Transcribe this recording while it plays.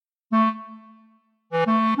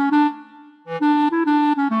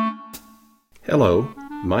Hello,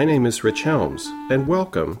 my name is Rich Helms, and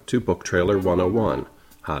welcome to Book Trailer 101,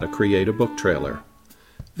 How to Create a Book Trailer.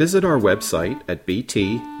 Visit our website at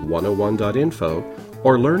bt101.info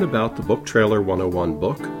or learn about the Book Trailer 101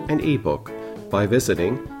 book and ebook by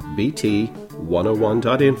visiting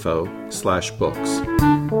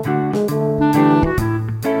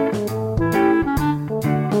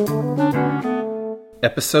bt101.info/books.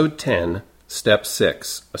 Episode 10, Step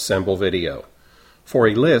 6, Assemble Video. For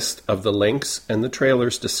a list of the links and the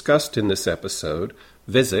trailers discussed in this episode,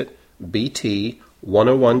 visit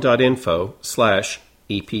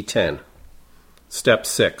bt101.info/ep10. Step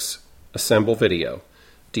 6, Assemble Video.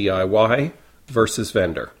 DIY versus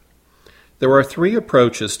vendor. There are three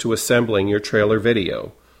approaches to assembling your trailer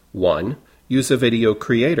video. 1. Use a video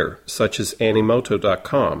creator, such as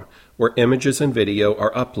Animoto.com, where images and video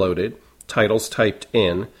are uploaded, titles typed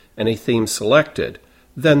in, and a theme selected.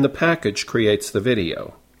 Then the package creates the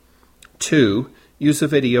video. 2. Use a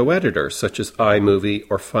video editor, such as iMovie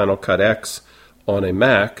or Final Cut X on a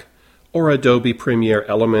Mac, or Adobe Premiere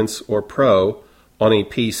Elements or Pro on a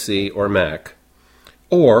PC or Mac,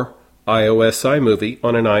 or iOS iMovie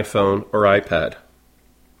on an iPhone or iPad.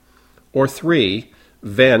 Or 3.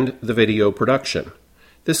 Vend the video production.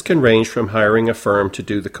 This can range from hiring a firm to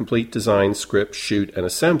do the complete design, script, shoot, and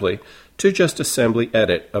assembly to just assembly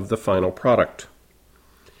edit of the final product.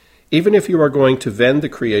 Even if you are going to vend the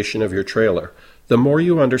creation of your trailer, the more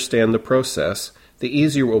you understand the process, the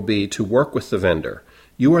easier it will be to work with the vendor.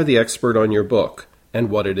 You are the expert on your book and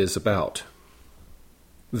what it is about.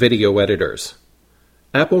 Video editors.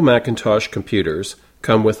 Apple Macintosh computers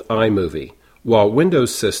come with iMovie, while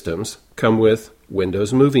Windows systems come with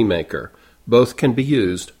Windows Movie Maker. Both can be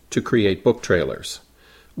used to create book trailers.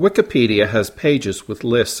 Wikipedia has pages with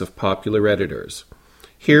lists of popular editors.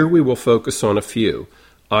 Here we will focus on a few: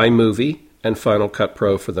 iMovie and Final Cut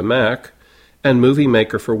Pro for the Mac, and Movie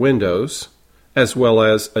Maker for Windows, as well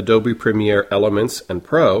as Adobe Premiere Elements and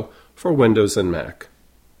Pro for Windows and Mac.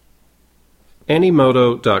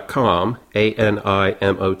 Animoto.com,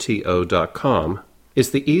 Animoto.com,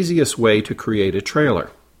 is the easiest way to create a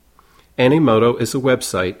trailer. Animoto is a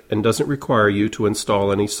website and doesn't require you to install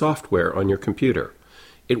any software on your computer.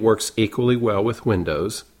 It works equally well with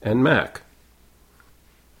Windows and Mac.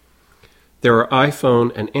 There are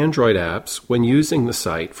iPhone and Android apps when using the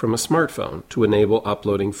site from a smartphone to enable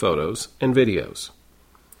uploading photos and videos.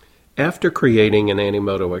 After creating an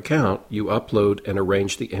Animoto account, you upload and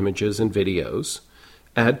arrange the images and videos,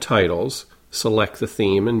 add titles, select the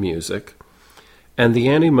theme and music, and the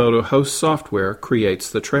Animoto host software creates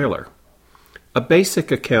the trailer. A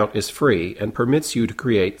basic account is free and permits you to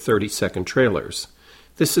create 30-second trailers.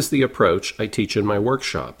 This is the approach I teach in my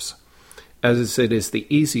workshops, as it is the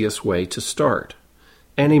easiest way to start.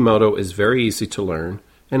 Animoto is very easy to learn,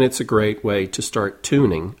 and it's a great way to start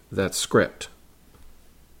tuning that script.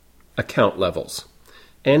 Account levels.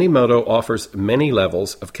 Animoto offers many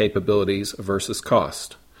levels of capabilities versus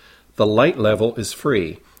cost. The light level is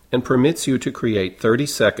free and permits you to create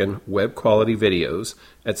 30-second web-quality videos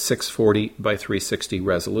at 640 by 360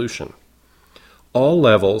 resolution. All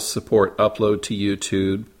levels support upload to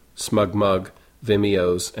YouTube, SmugMug,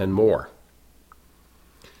 Vimeos, and more.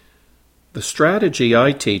 The strategy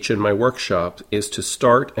I teach in my workshop is to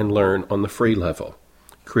start and learn on the free level.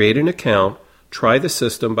 Create an account, try the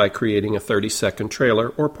system by creating a 30-second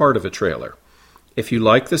trailer or part of a trailer. If you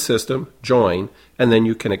like the system, join, and then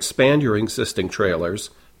you can expand your existing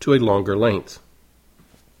trailers to a longer length.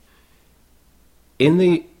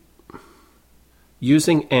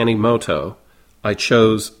 Using Animoto, I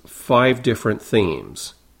chose 5 different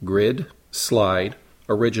themes: Grid, Slide,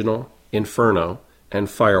 Original, Inferno, and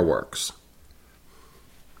Fireworks.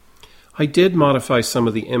 I did modify some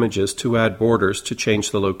of the images to add borders to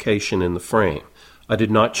change the location in the frame. I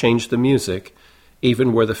did not change the music,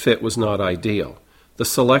 even where the fit was not ideal. The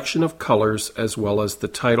selection of colors as well as the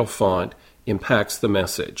title font impacts the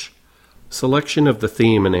message. Selection of the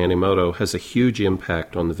theme in Animoto has a huge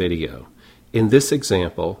impact on the video. In this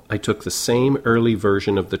example, I took the same early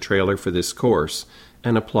version of the trailer for this course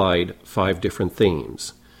and applied 5 different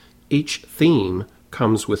themes. Each theme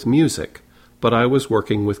comes with music, but I was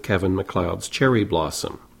working with Kevin MacLeod's Cherry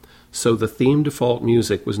Blossom, so the theme default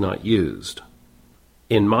music was not used.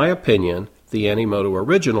 In my opinion, the Animoto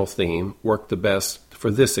original theme worked the best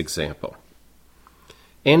for this example.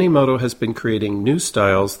 Animoto has been creating new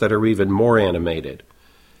styles that are even more animated.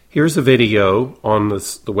 Here's a video on the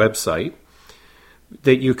website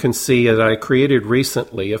that you can see that I created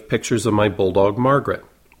recently of pictures of my bulldog Margaret.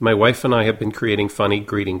 My wife and I have been creating funny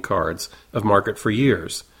greeting cards of Margaret for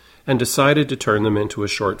years and decided to turn them into a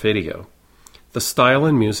short video. The style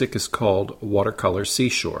in music is called watercolor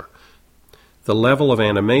seashore. The level of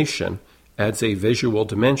animation adds a visual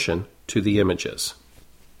dimension to the images.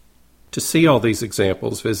 To see all these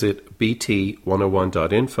examples, visit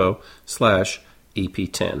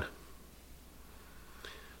bt101.info/EP10.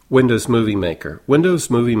 Windows Movie Maker. Windows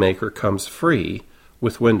Movie Maker comes free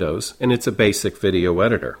with Windows, and it's a basic video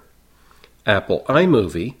editor. Apple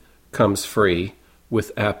iMovie comes free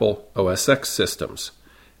with Apple OS X systems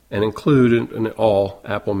and included in all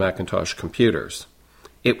Apple Macintosh computers.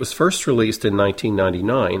 It was first released in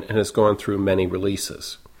 1999 and has gone through many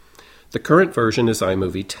releases. The current version is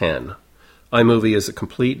iMovie 10. iMovie is a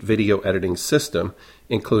complete video editing system,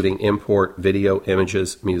 including import video,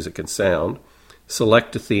 images, music, and sound,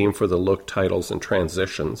 select a theme for the look, titles, and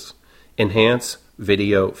transitions, enhance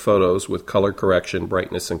video photos with color correction,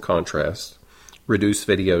 brightness, and contrast, reduce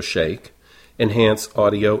video shake, enhance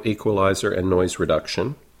audio equalizer and noise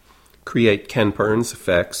reduction, create Ken Burns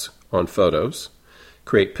effects on photos,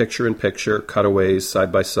 create picture-in-picture, cutaways,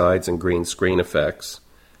 side-by-sides, and green screen effects,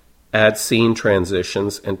 add scene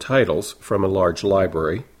transitions and titles from a large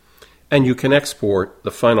library, and you can export the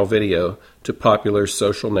final video to popular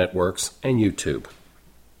social networks and YouTube.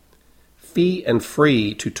 Fee and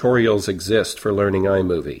free tutorials exist for learning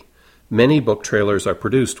iMovie. Many book trailers are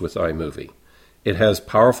produced with iMovie. It has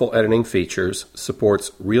powerful editing features,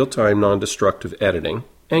 supports real-time non-destructive editing,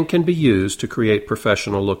 and can be used to create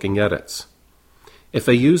professional-looking edits. If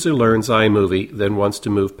a user learns iMovie, then wants to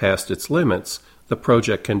move past its limits, the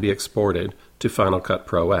project can be exported to Final Cut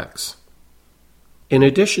Pro X. In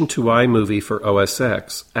addition to iMovie for OS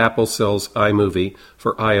X, Apple sells iMovie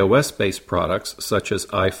for iOS-based products such as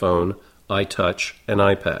iPhone, iTouch, and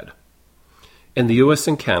iPad. In the US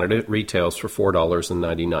and Canada, it retails for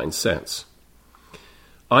 $4.99.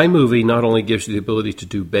 iMovie not only gives you the ability to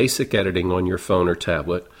do basic editing on your phone or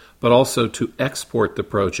tablet, but also to export the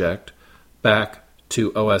project back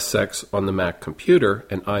to OS X on the Mac computer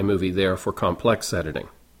and iMovie there for complex editing.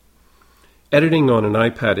 Editing on an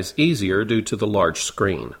iPad is easier due to the large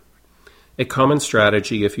screen. A common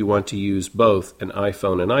strategy if you want to use both an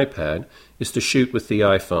iPhone and iPad is to shoot with the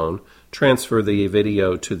iPhone, transfer the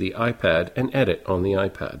video to the iPad, and edit on the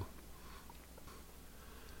iPad.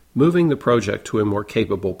 Moving the project to a more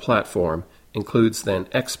capable platform includes then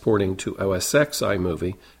exporting to OS X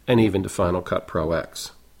iMovie and even to Final Cut Pro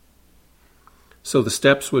X. So the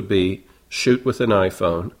steps would be shoot with an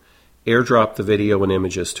iPhone, airdrop the video and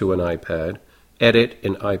images to an iPad, edit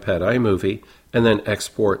in iPad iMovie, and then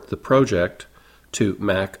export the project to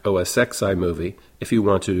Mac OS X iMovie if you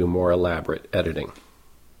want to do more elaborate editing.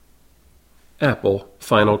 Apple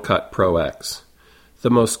Final Cut Pro X. The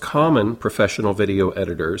most common professional video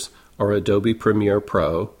editors are Adobe Premiere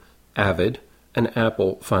Pro, Avid, and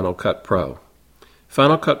Apple Final Cut Pro.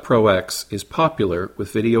 Final Cut Pro X is popular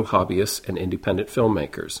with video hobbyists and independent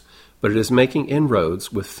filmmakers, but it is making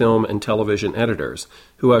inroads with film and television editors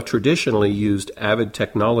who have traditionally used Avid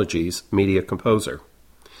Technologies Media Composer.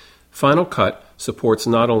 Final Cut supports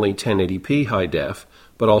not only 1080p high def,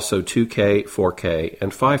 but also 2K, 4K,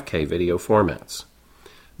 and 5K video formats.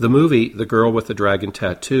 The movie The Girl with the Dragon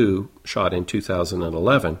Tattoo, shot in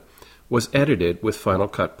 2011, was edited with Final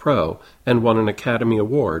Cut Pro and won an Academy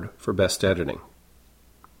Award for Best Editing.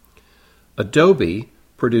 Adobe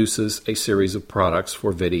produces a series of products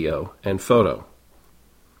for video and photo.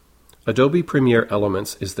 Adobe Premiere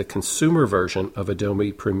Elements is the consumer version of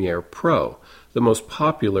Adobe Premiere Pro, the most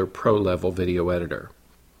popular pro-level video editor.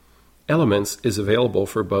 Elements is available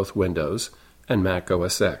for both Windows and Mac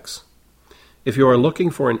OS X. If you are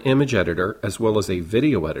looking for an image editor as well as a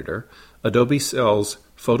video editor, Adobe sells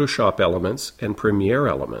Photoshop Elements and Premiere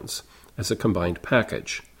Elements as a combined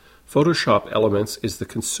package. Photoshop Elements is the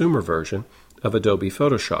consumer version of Adobe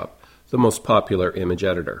Photoshop, the most popular image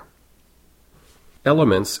editor.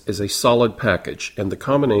 Elements is a solid package, and the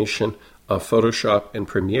combination of Photoshop and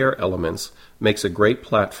Premiere Elements makes a great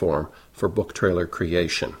platform for book trailer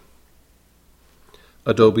creation.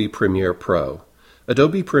 Adobe Premiere Pro.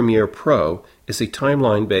 Adobe Premiere Pro is a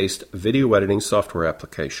timeline-based video editing software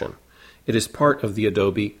application. It is part of the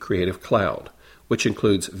Adobe Creative Cloud, which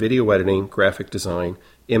includes video editing, graphic design,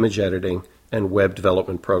 image editing, and web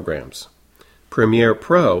development programs. Premiere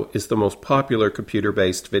Pro is the most popular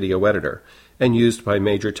computer-based video editor and used by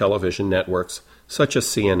major television networks such as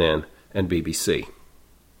CNN and BBC.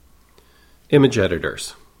 Image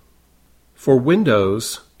editors. For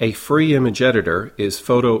Windows, a free image editor is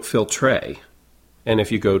Photo Filtre, and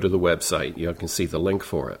if you go to the website, you can see the link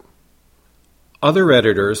for it. Other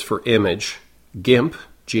editors for image, GIMP,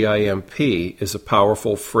 G-I-M-P, is a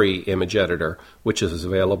powerful free image editor which is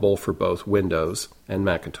available for both Windows and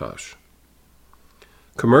Macintosh.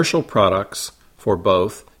 Commercial products for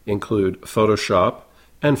both include Photoshop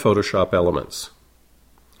and Photoshop Elements.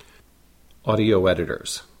 Audio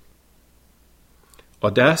editors.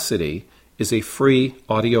 Audacity is a free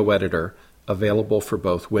audio editor available for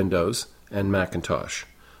both Windows and Macintosh.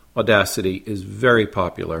 Audacity is very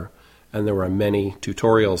popular, and there are many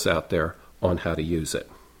tutorials out there on how to use it.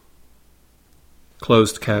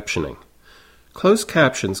 Closed captioning. Closed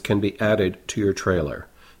captions can be added to your trailer.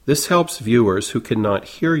 This helps viewers who cannot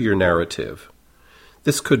hear your narrative.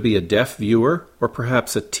 This could be a deaf viewer or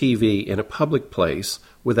perhaps a TV in a public place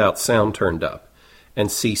without sound turned up and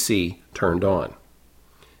CC turned on.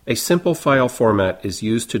 A simple file format is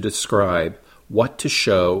used to describe what to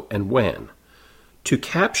show and when. To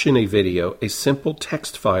caption a video, a simple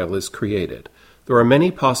text file is created. There are many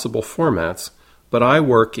possible formats, but I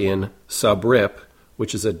work in subrip,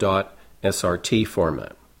 which is a .srt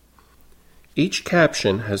format. Each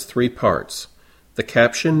caption has three parts: the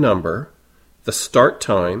caption number, the start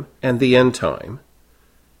time, and the end time,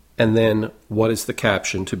 and then what is the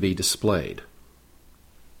caption to be displayed.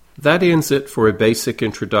 That ends it for a basic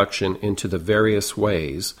introduction into the various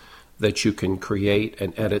ways that you can create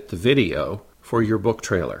and edit the video for your book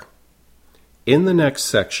trailer. In the next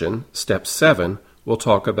section, Step 7, we'll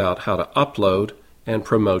talk about how to upload and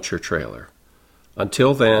promote your trailer.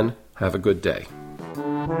 Until then, have a good day.